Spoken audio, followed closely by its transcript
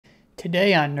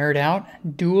Today on NerdOut,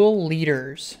 dual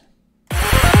leaders.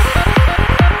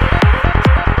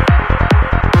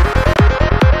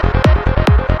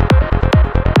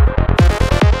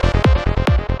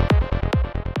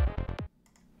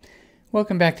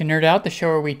 Welcome back to NerdOut, the show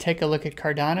where we take a look at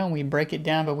Cardano and we break it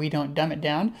down, but we don't dumb it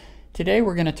down. Today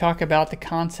we're going to talk about the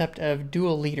concept of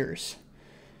dual leaders.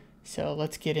 So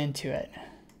let's get into it.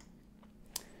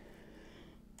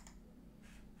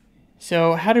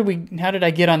 So how did I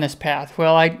get on this path?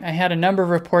 Well, I had a number of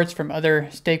reports from other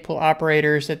stake pool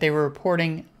operators that they were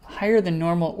reporting higher than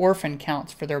normal orphan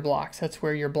counts for their blocks. That's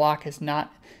where your block is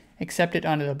not accepted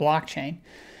onto the blockchain.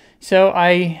 So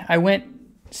I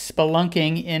went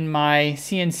spelunking in my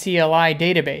CNCLI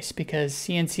database because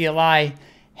CNCLI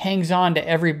hangs on to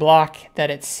every block that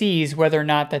it sees, whether or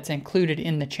not that's included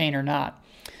in the chain or not.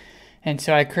 And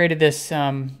so I created this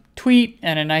tweet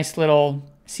and a nice little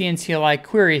CNCLI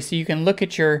query so you can look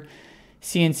at your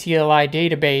CNCLI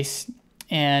database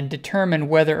and determine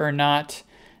whether or not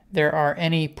there are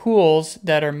any pools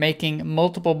that are making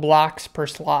multiple blocks per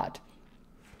slot.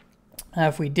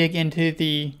 If we dig into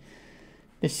the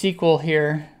SQL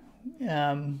here,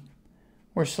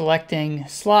 we're selecting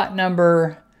slot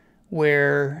number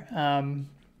where the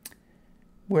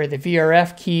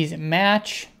VRF keys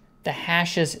match, the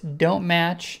hashes don't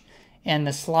match, and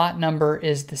the slot number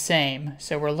is the same.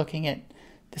 So we're looking at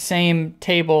the same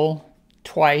table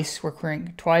twice. We're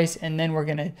querying twice, and then we're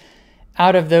going to,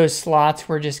 out of those slots,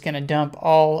 we're just going to dump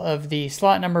all of the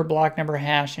slot number, block number,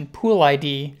 hash, and pool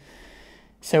ID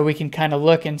so we can kind of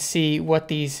look and see what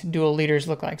these dual leaders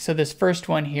look like. So this first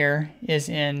one here is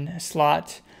in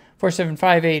slot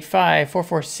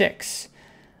 475854446.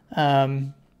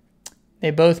 They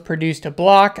both produced a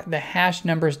block. The hash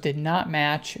numbers did not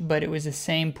match, but it was the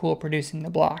same pool producing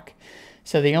the block.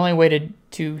 So the only way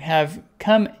to have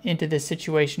come into this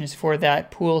situation is for that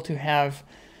pool to have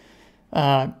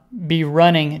be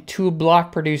running two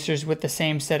block producers with the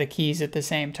same set of keys at the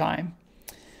same time.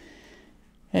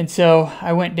 And so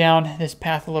I went down this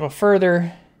path a little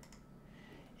further,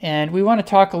 and we want to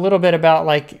talk a little bit about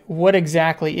like what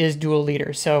exactly is dual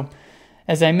leaders. So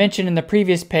as I mentioned in the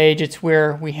previous page, it's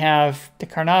where we have the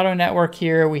Cardano network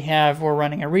here. We're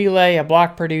running a relay, a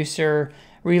block producer,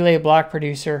 relay, block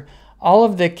producer. All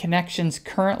of the connections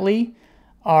currently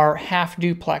are half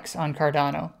duplex on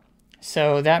Cardano.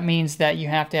 So that means that you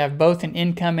have to have both an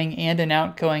incoming and an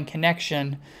outgoing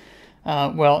connection.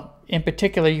 Well, in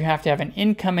particular, you have to have an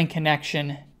incoming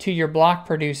connection to your block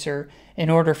producer in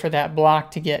order for that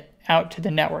block to get out to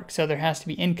the network. So there has to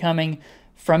be incoming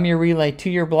from your relay to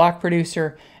your block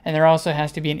producer, and there also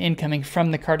has to be an incoming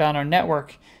from the Cardano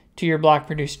network to your block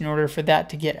producer in order for that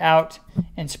to get out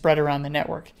and spread around the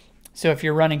network. So if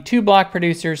you're running two block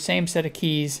producers, same set of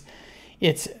keys,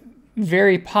 it's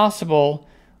very possible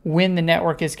when the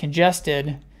network is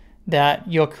congested that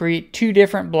you'll create two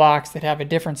different blocks that have a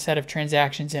different set of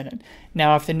transactions in it.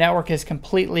 Now, if the network is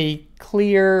completely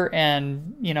clear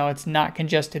and it's not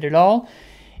congested at all,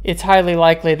 it's highly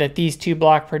likely that these two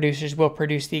block producers will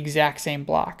produce the exact same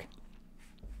block.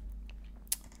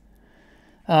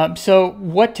 So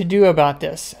what to do about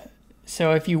this?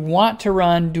 So if you want to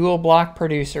run dual block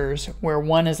producers where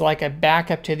one is like a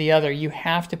backup to the other, you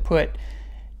have to put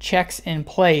checks in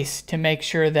place to make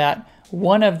sure that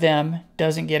one of them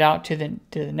doesn't get out to the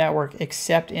network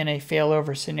except in a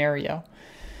failover scenario.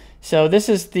 So this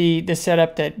is the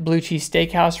setup that Blue Cheese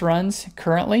Steakhouse runs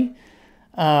currently.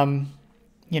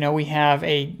 We have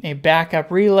a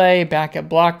backup relay, backup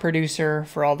block producer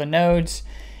for all the nodes,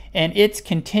 and it's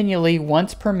continually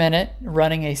once per minute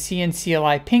running a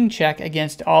CNCLI ping check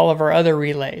against all of our other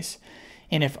relays.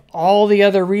 And if all the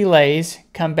other relays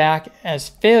come back as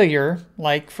failure,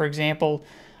 like for example,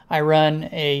 I run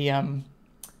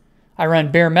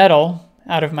bare metal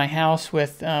out of my house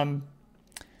with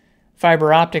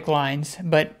fiber optic lines,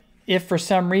 but if for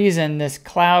some reason this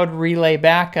cloud relay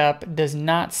backup does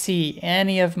not see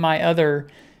any of my other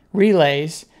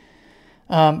relays,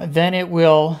 then it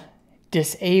will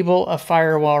disable a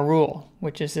firewall rule,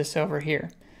 which is this over here.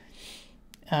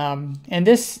 And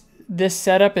this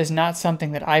setup is not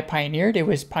something that I pioneered. It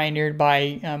was pioneered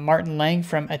by Martin Lang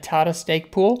from Atata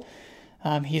Stake Pool.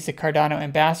 He's a Cardano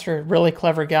ambassador, really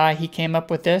clever guy. He came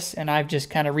up with this, and I've just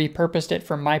kind of repurposed it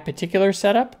for my particular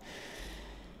setup.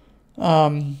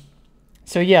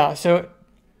 So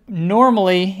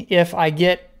normally if I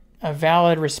get a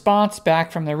valid response back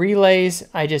from the relays,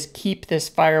 I just keep this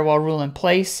firewall rule in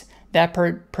place. That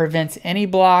prevents any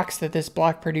blocks that this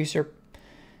block producer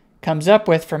comes up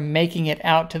with from making it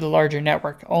out to the larger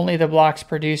network. Only the blocks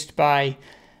produced by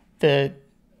the,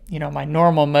 my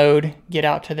normal mode get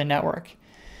out to the network.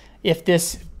 if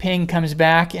this ping comes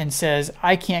back and says,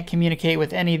 I can't communicate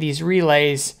with any of these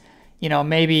relays,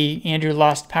 maybe Andrew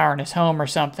lost power in his home or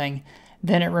something,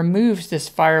 then it removes this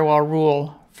firewall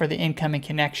rule for the incoming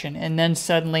connection. And then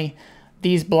suddenly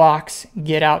these blocks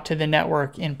get out to the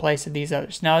network in place of these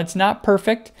others. Now, it's not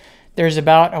perfect. There's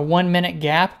about a 1 minute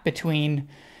gap between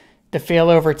the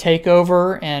failover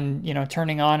takeover and,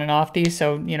 turning on and off these.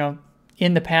 So,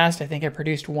 in the past, I think I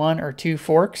produced 1 or 2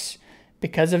 forks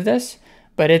because of this,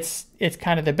 but it's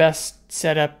kind of the best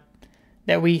setup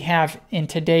that we have in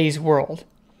today's world.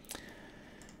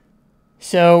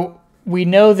 So we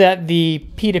know that the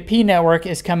P2P network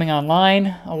is coming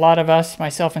online. A lot of us,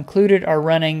 myself included, are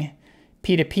running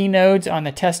P2P nodes on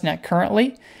the testnet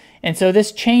currently. And so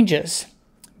this changes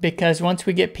because once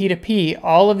we get P2P,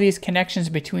 all of these connections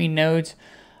between nodes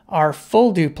are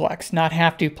full duplex, not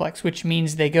half duplex, which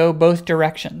means they go both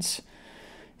directions.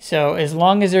 So as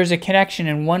long as there's a connection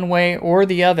in one way or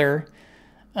the other,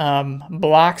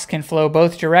 blocks can flow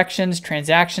both directions,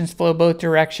 transactions flow both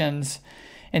directions.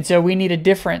 And so we need a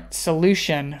different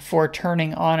solution for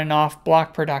turning on and off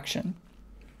block production.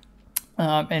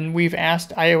 And we've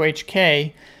asked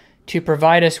IOHK to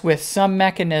provide us with some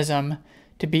mechanism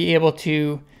to be able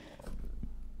to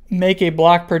make a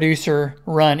block producer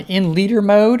run in leader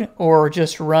mode or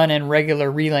just run in regular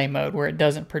relay mode where it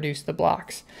doesn't produce the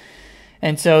blocks.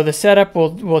 And so the setup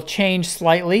will change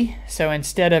slightly. So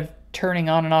instead of turning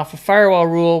on and off a firewall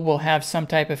rule, we'll have some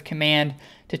type of command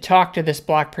to talk to this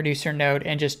block producer node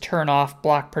and just turn off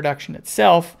block production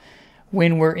itself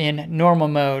when we're in normal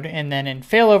mode. And then in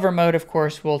failover mode, of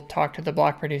course, we'll talk to the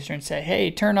block producer and say,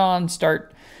 hey, turn on,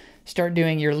 start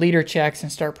doing your leader checks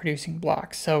and start producing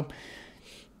blocks. So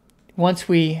once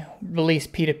we release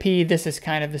P2P, this is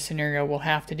kind of the scenario we'll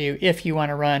have to do if you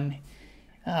want to run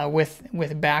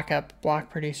with backup block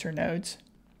producer nodes.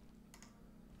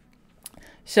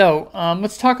 So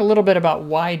let's talk a little bit about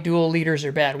why dual leaders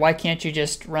are bad. Why can't you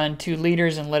just run 2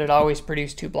 leaders and let it always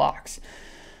produce 2 blocks?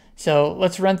 So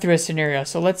let's run through a scenario.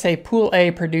 So let's say pool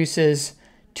A produces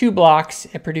 2 blocks.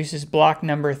 It produces block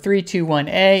number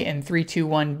 321A and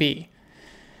 321B.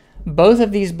 Both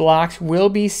of these blocks will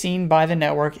be seen by the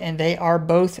network, and they are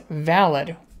both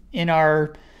valid. In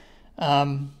our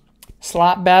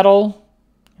slot battle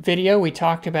video, we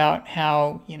talked about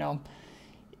how,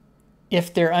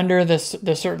 if they're under the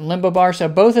certain limbo bar, so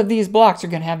both of these blocks are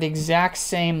going to have the exact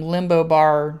same limbo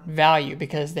bar value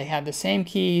because they have the same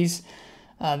keys,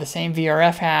 the same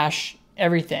VRF hash,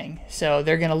 everything. So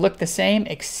they're going to look the same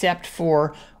except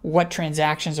for what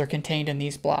transactions are contained in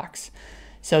these blocks.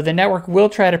 So the network will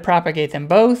try to propagate them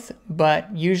both,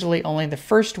 but usually only the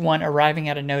first one arriving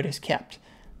at a node is kept.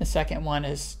 The second one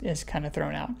is kind of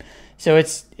thrown out. So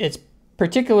it's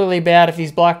particularly bad if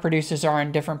these block producers are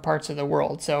in different parts of the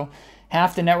world. So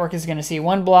half the network is going to see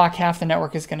one block, half the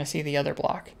network is going to see the other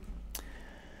block.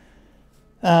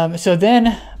 So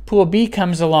then pool B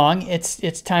comes along.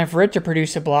 It's time for it to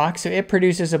produce a block. So it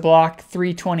produces a block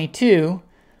 322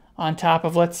 on top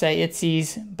of, let's say, it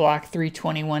sees block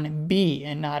 321B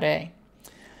and not A.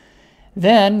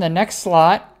 Then the next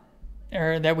slot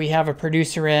that we have a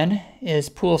producer in is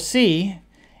pool C,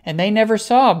 and they never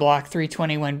saw block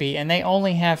 321B, and they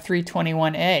only have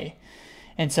 321A.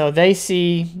 And so they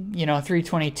see,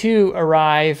 322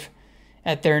 arrive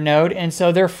at their node, and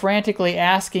so they're frantically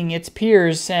asking its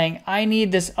peers, saying, I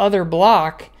need this other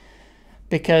block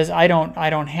because I don't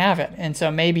have it. And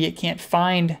so maybe it can't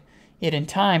find it in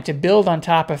time to build on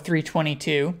top of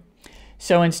 322.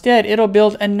 So instead, it'll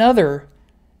build another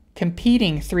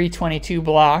competing 322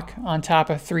 block on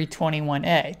top of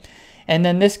 321A. And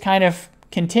then this kind of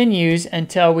continues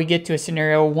until we get to a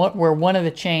scenario where one of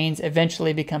the chains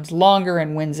eventually becomes longer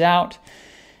and wins out.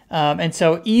 And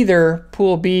so either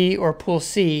pool B or pool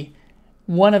C,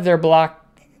 one of their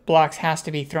blocks has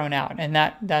to be thrown out. And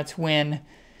that's when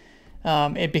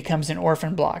it becomes an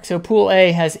orphan block. So pool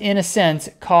A has, in a sense,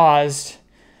 caused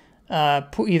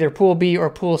either pool B or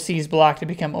pool C's block to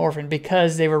become orphan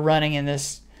because they were running in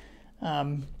this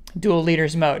dual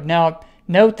leaders mode. Now,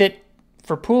 note that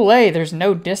for pool A, there's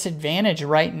no disadvantage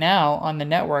right now on the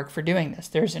network for doing this.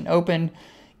 There's an open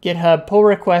GitHub pull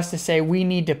request to say we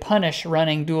need to punish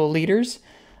running dual leaders.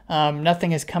 Nothing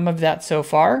has come of that so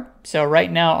far. So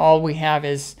right now, all we have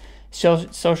is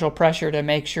social pressure to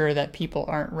make sure that people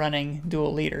aren't running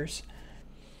dual leaders.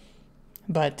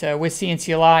 But with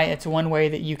CNCLI, it's one way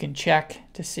that you can check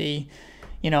to see,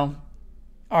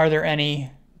 are there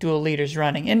any dual leaders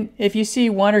running? And if you see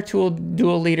 1 or 2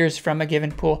 dual leaders from a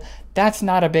given pool, that's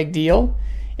not a big deal.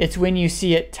 It's when you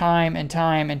see it time and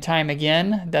time and time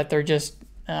again that they're just,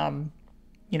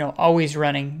 always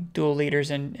running dual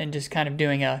leaders and just kind of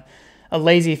doing a a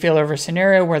lazy failover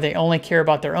scenario where they only care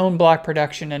about their own block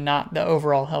production and not the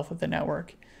overall health of the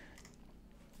network.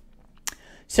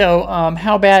 So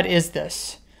how bad is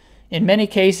this? In many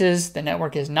cases, the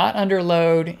network is not under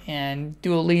load and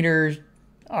dual leaders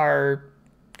are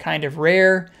kind of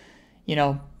rare. You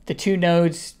know, the two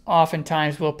nodes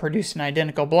oftentimes will produce an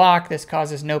identical block. This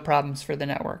causes no problems for the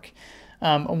network.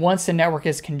 Once the network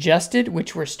is congested,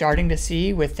 which we're starting to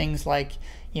see with things like,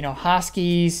 you know,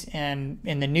 Huskies, and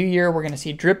in the new year, we're going to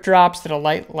see drip drops that'll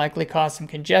likely cause some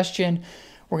congestion.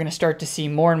 We're going to start to see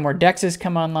more and more DEXs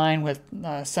come online with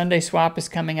Sunday swap is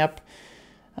coming up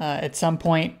at some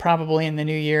point, probably in the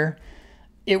new year.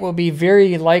 It will be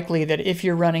very likely that if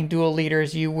you're running dual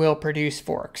leaders, you will produce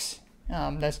forks.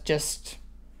 That's just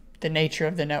the nature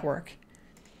of the network.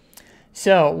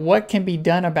 So what can be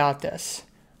done about this?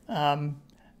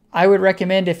 I would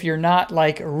recommend, if you're not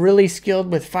like really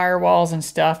skilled with firewalls and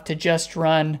stuff, to just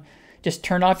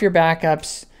turn off your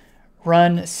backups,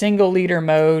 run single leader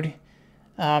mode,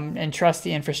 and trust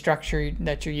the infrastructure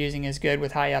that you're using is good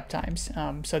with high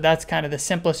uptimes. So that's kind of the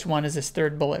simplest one, is this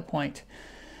third bullet point.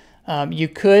 You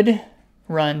could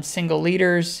run single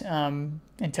leaders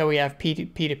until we have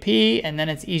P2P, and then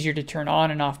it's easier to turn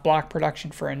on and off block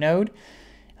production for a node.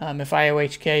 If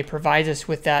IOHK provides us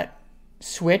with that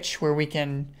switch where we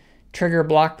can trigger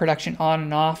block production on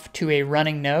and off to a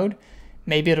running node,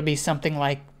 maybe it'll be something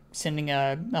like sending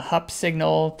a HUP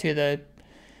signal to the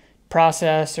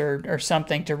process or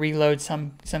something to reload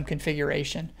some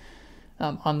configuration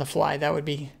on the fly. That would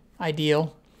be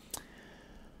ideal.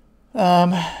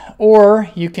 Or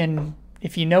you can,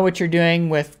 if you know what you're doing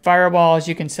with firewalls,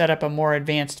 you can set up a more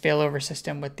advanced failover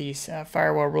system with these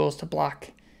firewall rules to block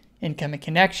incoming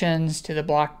connections to the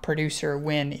block producer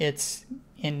when it's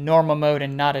in normal mode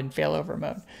and not in failover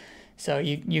mode. So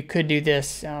you could do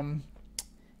this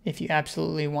if you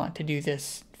absolutely want to do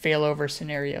this failover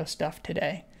scenario stuff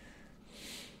today.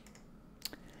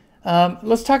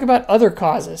 Let's talk about other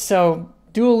causes. So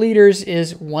dual leaders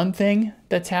is one thing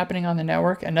that's happening on the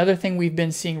network. Another thing we've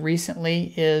been seeing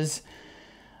recently is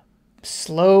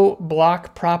slow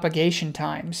block propagation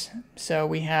times. So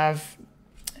we have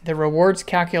the rewards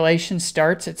calculation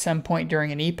starts at some point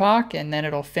during an epoch, and then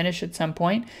it'll finish at some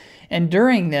point. And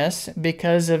during this,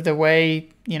 because of the way,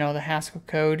 you know, the Haskell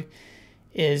code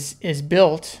is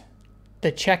built,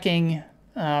 the checking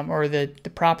or the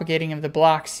propagating of the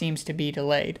blocks seems to be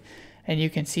delayed. And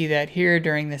you can see that here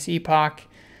during this epoch,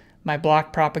 my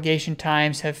block propagation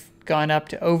times have gone up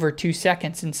to over 2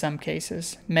 seconds in some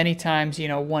cases. Many times, you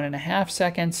know, 1.5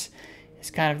 seconds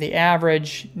is kind of the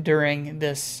average during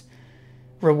this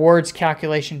rewards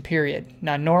calculation period.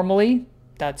 Now, normally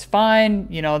that's fine.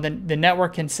 You know, the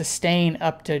network can sustain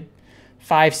up to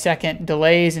 5-second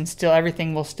delays and still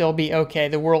everything will still be okay.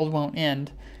 The world won't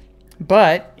end.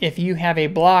 But if you have a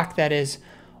block that is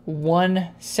 1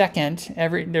 second,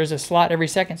 there's a slot every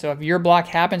second. So if your block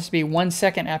happens to be 1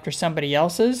 second after somebody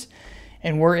else's,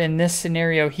 and we're in this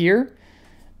scenario here,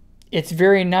 it's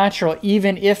very natural,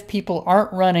 even if people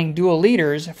aren't running dual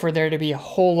leaders, for there to be a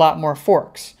whole lot more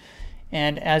forks.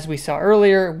 And as we saw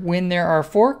earlier, when there are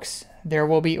forks, there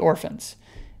will be orphans.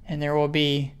 And there will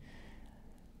be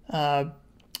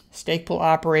stake pool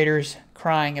operators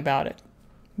crying about it,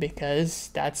 because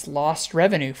that's lost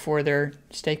revenue for their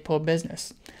stake pool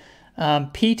business.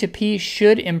 P2P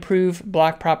should improve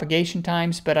block propagation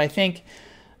times, but I think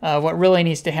what really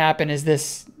needs to happen is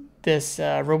this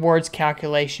rewards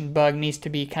calculation bug needs to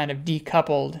be kind of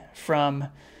decoupled from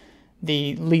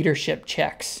the leadership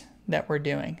checks that we're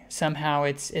doing. Somehow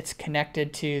it's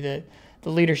connected to the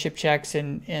leadership checks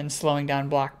and slowing down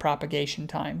block propagation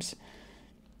times.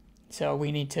 So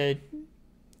we need to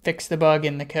fix the bug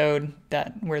in the code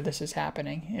where this is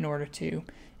happening in order to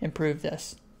improve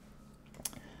this.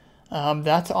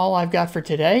 That's all I've got for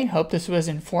today. Hope this was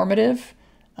informative.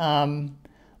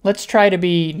 Let's try to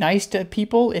be nice to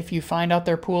people if you find out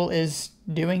their pool is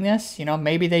doing this. You know,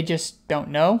 maybe they just don't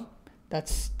know.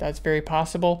 That's very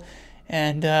possible.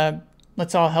 And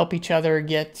let's all help each other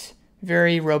get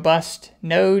very robust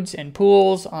nodes and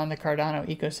pools on the Cardano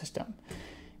ecosystem.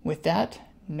 With that,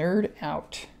 nerd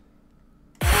out.